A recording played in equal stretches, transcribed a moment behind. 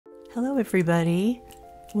Hello everybody,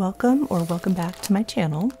 welcome back to my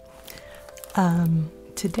channel.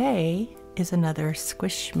 Today is another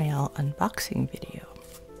Squishmallow unboxing video.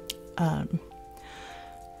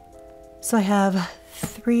 So I have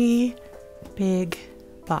 3 big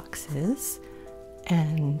boxes,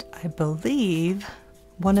 and I believe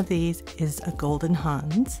one of these is a golden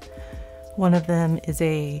Hans, one of them is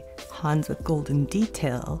a Hans with golden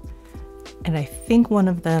detail, and I think one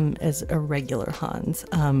of them is a regular Hans.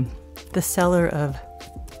 The seller of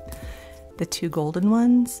the 2 golden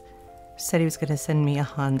ones said he was going to send me a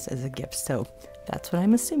Hans as a gift, so that's what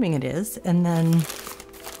I'm assuming it is. And then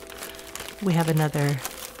we have another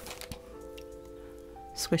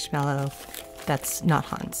Squishmallow that's not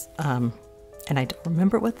Hans, and I don't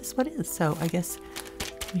remember what this one is, so I guess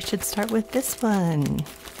we should start with this one.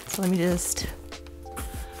 So let me just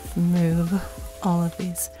move all of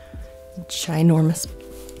these ginormous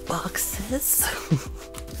boxes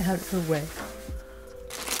out of the way,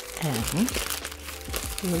 and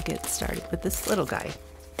we'll get started with this little guy.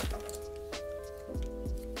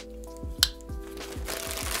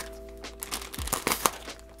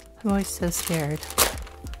 I'm always so scared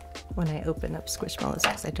when I open up Squishmallows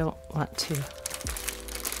because I don't want to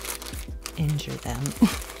injure them.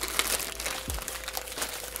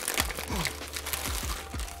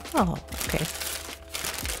 Oh, okay.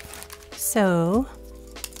 So,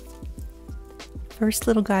 first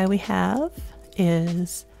little guy we have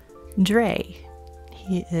is Dre.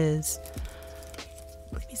 He is, I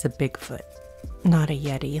believe he's a Bigfoot, not a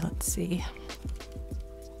Yeti. Let's see.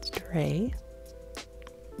 It's Dre.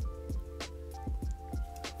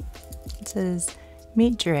 It says,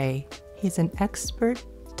 meet Dre. He's an expert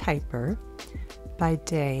typer by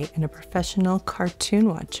day and a professional cartoon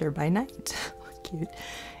watcher by night. Cute.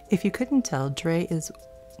 If you couldn't tell, Dre is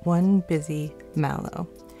one busy mallow.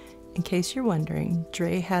 In case you're wondering,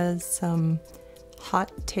 Dre has some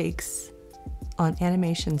hot takes on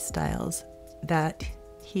animation styles that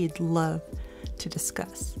he'd love to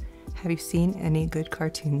discuss. Have you seen any good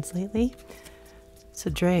cartoons lately? So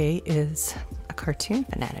Dre is a cartoon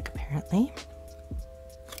fanatic, apparently.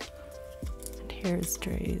 And here's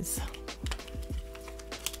Dre's,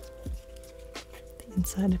 the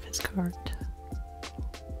inside of his cart.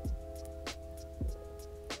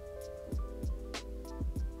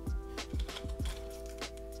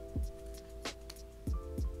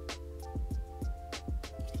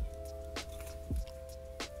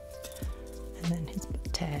 And then his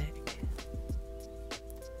tag.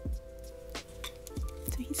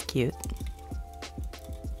 So he's cute.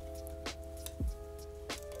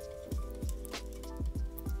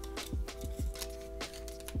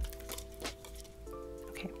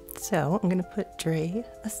 Okay, so I'm gonna put Dre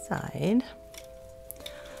aside.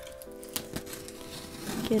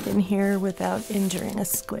 Get in here without injuring a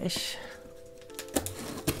squish.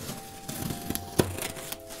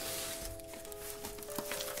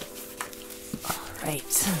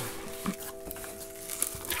 Right.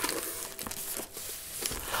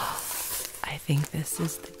 I think this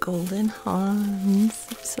is the golden Hans.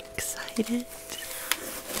 I'm so excited.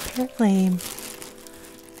 Apparently,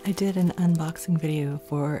 I did an unboxing video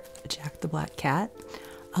for Jack the Black Cat.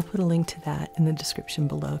 I'll put a link to that in the description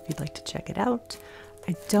below if you'd like to check it out.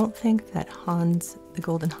 I don't think that Hans, the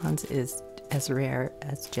golden Hans, is as rare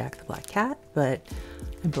as Jack the Black Cat, but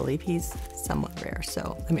I believe he's somewhat rare,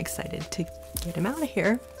 so I'm excited to get him out of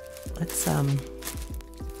here. Let's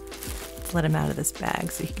let him out of this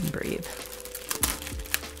bag so he can breathe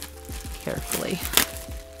carefully.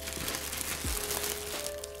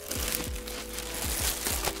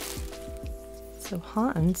 So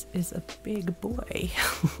Hans is a big boy.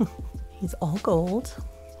 He's all gold.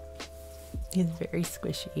 He's very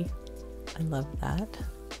squishy. I love that.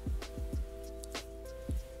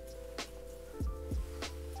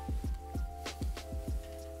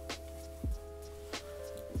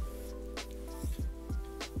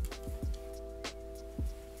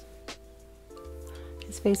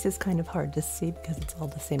 His face is kind of hard to see because it's all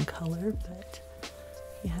the same color, but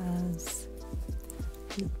he has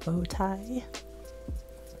his bow tie,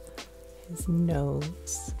 his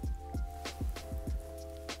nose,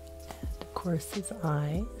 and of course his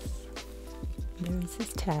eyes. There's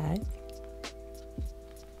his tag.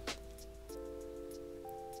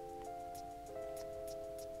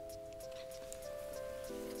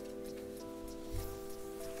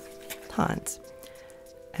 Hans.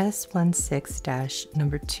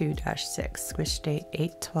 S16-2-6, squish date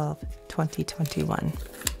 8/12/2021.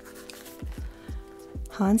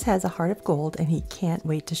 Hans has a heart of gold and he can't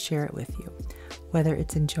wait to share it with you. Whether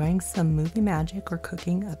it's enjoying some movie magic or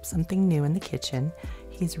cooking up something new in the kitchen,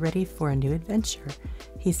 he He's ready for a new adventure.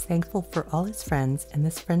 He's thankful for all his friends, and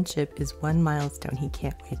this friendship is one milestone he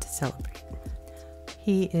can't wait to celebrate.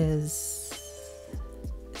 He is,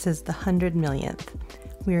 it says, the 100 millionth.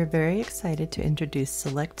 We are very excited to introduce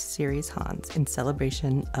Select Series Hans in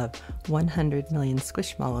celebration of 100 million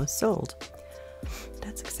Squishmallows sold.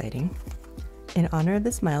 That's exciting. In honor of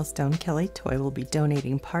this milestone, Kelly Toy will be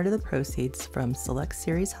donating part of the proceeds from Select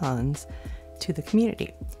Series Hans to the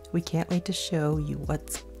community. We can't wait to show you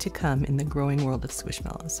what's to come in the growing world of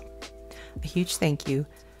Squishmallows. A huge thank you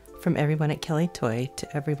from everyone at Kelly Toy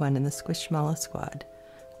to everyone in the Squishmallow squad.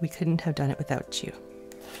 We couldn't have done it without you.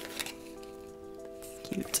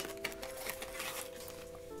 Cute.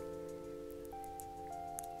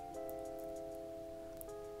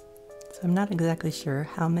 So I'm not exactly sure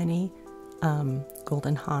how many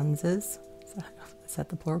golden Hanses, is that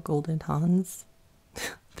the plural, golden Hans,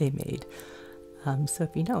 they made. So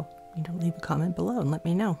if you know, leave a comment below and let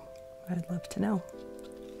me know. I'd love to know.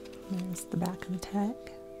 There's the back of the tag.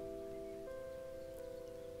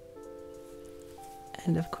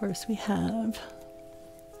 And of course we have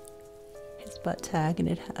his butt tag, and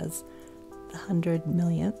it has the 100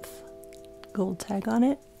 millionth gold tag on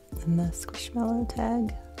it, and the Squishmallow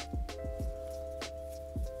tag.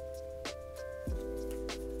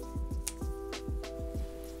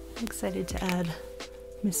 I'm excited to add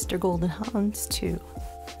Mr. Golden Hans to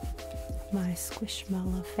my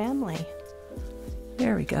Squishmallow family.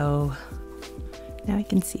 There we go. Now I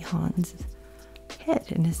can see Hans' head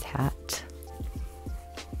in his hat.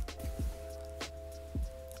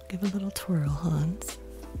 Give a little twirl, Hans.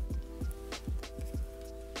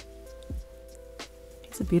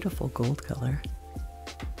 He's a beautiful gold color.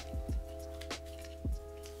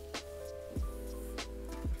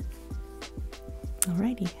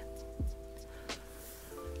 Alrighty.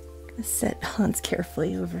 Gonna set Hans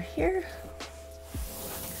carefully over here.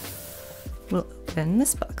 We'll open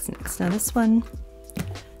this box next. Now this one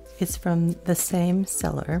is from the same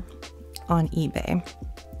seller on eBay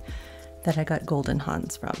that I got Golden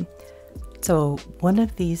Hans from. So one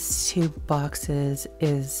of these two boxes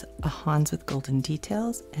is a Hans with golden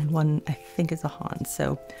details, and one I think is a Hans.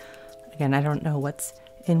 So again, I don't know what's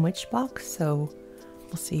in which box, so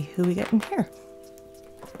we'll see who we get in here.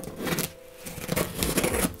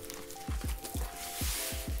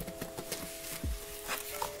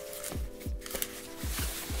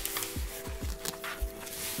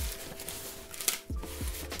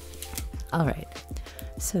 All right,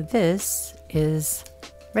 so this is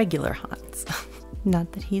regular Hans.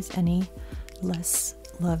 Not that he's any less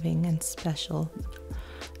loving and special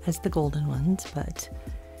as the golden ones, but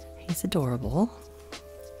he's adorable.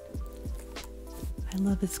 I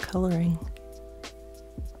love his coloring.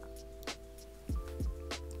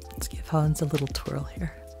 Let's give Hans a little twirl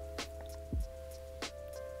here.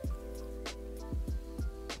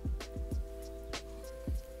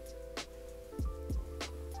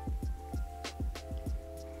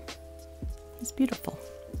 He's beautiful.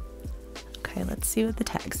 Okay, let's see what the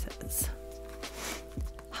tag says.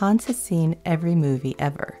 Hans has seen every movie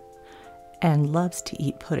ever and loves to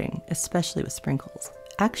eat pudding, especially with sprinkles.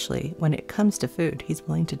 Actually, when it comes to food, he's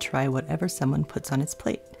willing to try whatever someone puts on his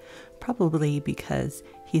plate, probably because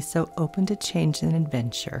he's so open to change and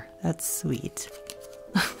adventure. That's sweet.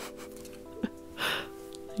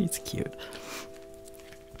 He's cute.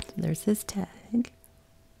 So there's his tag.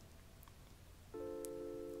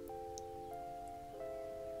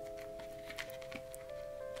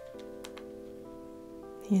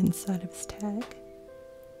 The inside of his tag.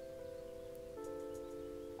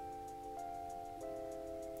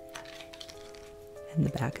 And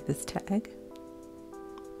the back of his tag.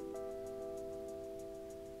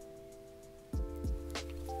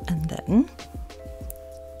 And then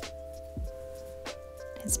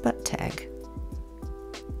his butt tag.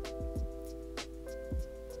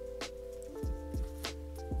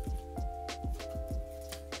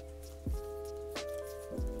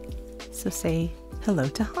 So say hello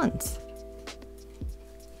to Hans.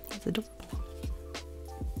 He's adorable.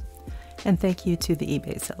 And thank you to the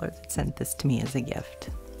eBay seller that sent this to me as a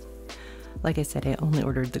gift. Like I said, I only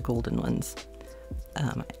ordered the golden ones.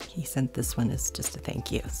 He sent this one as just a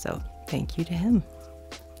thank you, so thank you to him.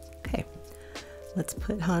 Okay, let's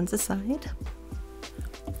put Hans aside.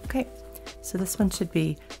 Okay, so this one should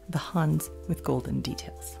be the Hans with golden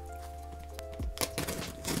details.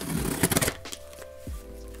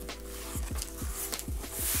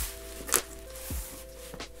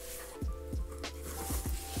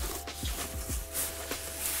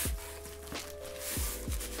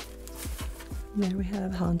 There we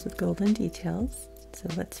have Hans with golden details. So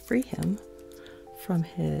let's free him from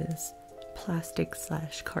his plastic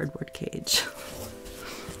 / cardboard cage.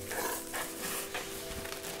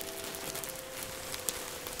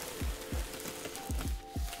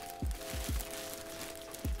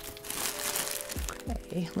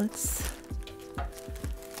 Okay, let's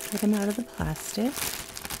get him out of the plastic.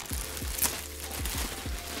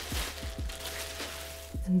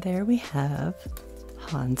 And there we have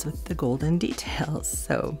Hans with the golden details.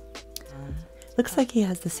 So looks like he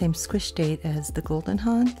has the same squish date as the golden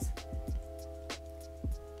Hans.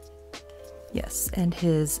 Yes, and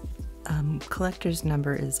his collector's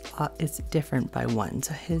number is different by 1.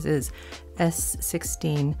 So his is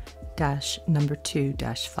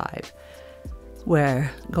S16-2-5,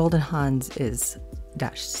 where golden Hans is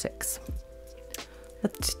 -6.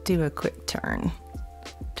 Let's do a quick turn.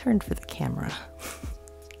 Turn for the camera.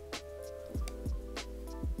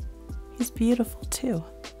 He's beautiful too.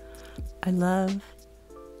 I love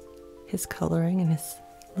his coloring and his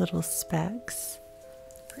little specks.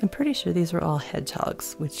 I'm pretty sure these are all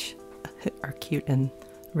hedgehogs, which are cute in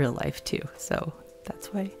real life too. So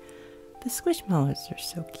that's why the Squishmallows are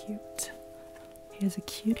so cute. He has a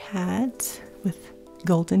cute hat with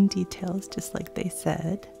golden details, just like they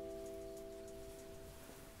said.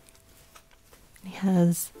 He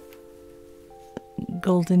has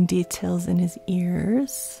golden details in his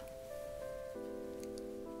ears.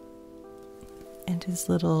 And his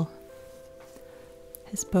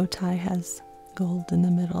bow tie has gold in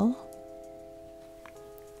the middle.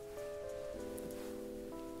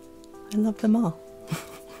 I love them all.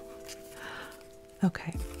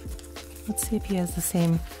 Okay, let's see if he has the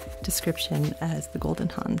same description as the golden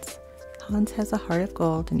Hans. Hans has a heart of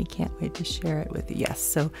gold and he can't wait to share it with you. Yes,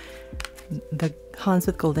 so the Hans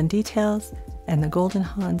with golden details and the golden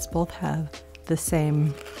Hans both have the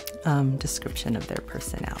same description of their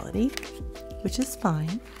personality, which is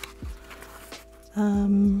fine.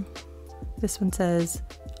 This one says,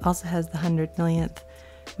 also has the 100 millionth.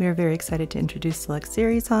 We are very excited to introduce Select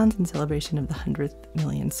Series Hans in celebration of the 100th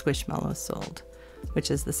million Squishmallows sold, which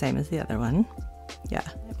is the same as the other one. Yeah.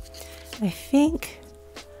 I think,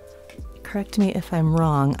 correct me if I'm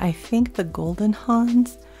wrong, I think the golden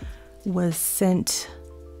Hans was sent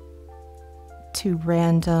to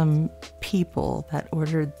random people that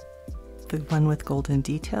ordered the one with golden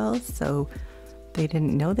details, so they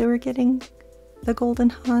didn't know they were getting the golden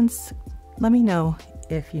Hans. Let me know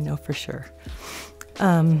if you know for sure.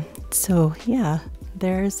 So yeah,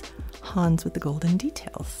 there's Hans with the golden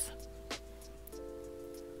details.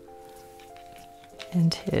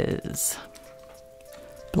 And his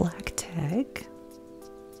black tag.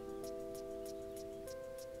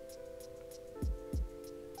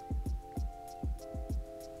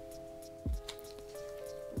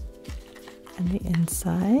 And the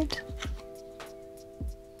inside.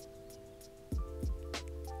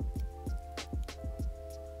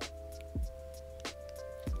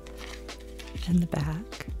 And the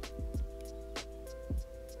back.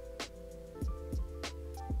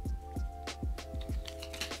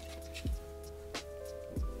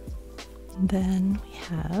 And then we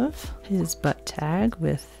have his butt tag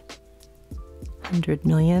with 100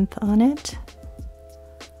 millionth on it.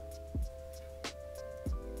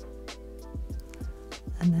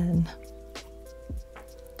 And then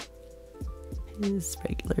his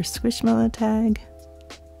regular Squishmallow tag.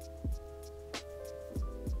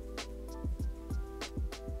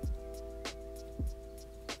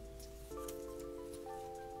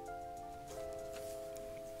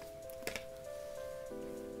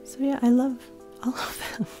 So yeah, I love all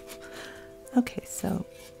of them. Okay, so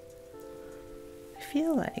I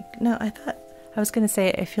feel like, no, I was going to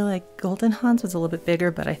say, I feel like Golden Hans was a little bit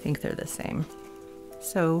bigger, but I think they're the same.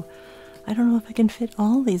 So I don't know if I can fit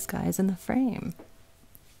all these guys in the frame.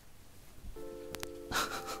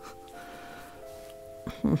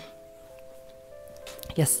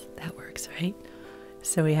 Yes, that works, right?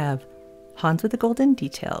 So we have Hans with the golden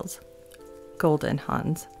details, golden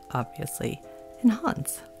Hans, obviously, and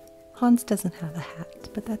Hans. Hans doesn't have a hat,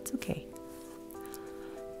 but that's okay.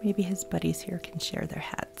 Maybe his buddies here can share their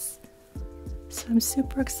hats. So I'm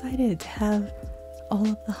super excited to have all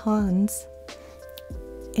of the Hans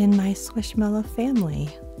in my Squishmallow family.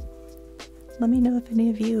 Let me know if any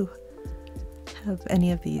of you have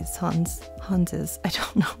any of these Hanses. I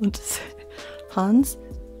don't know what to say. Hans?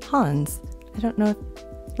 I don't know.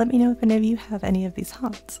 Let me know if any of you have any of these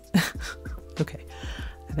Hans. Okay,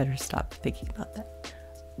 I better stop thinking about that.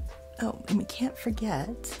 Oh, and we can't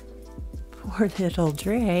forget poor little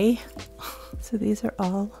Dre. So these are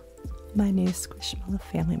all my new Squishmallow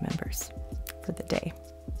family members for the day.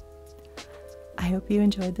 I hope you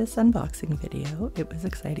enjoyed this unboxing video. It was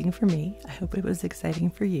exciting for me. I hope it was exciting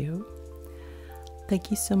for you. thank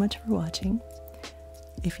you so much for watching.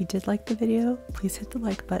 If you did like the video, please hit the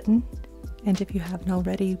like button. And if you haven't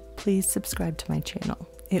already, please subscribe to my channel.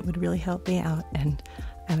 It would really help me out and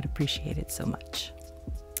I would appreciate it so much.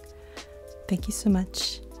 Thank you so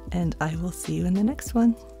much, and I will see you in the next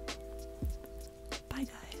one.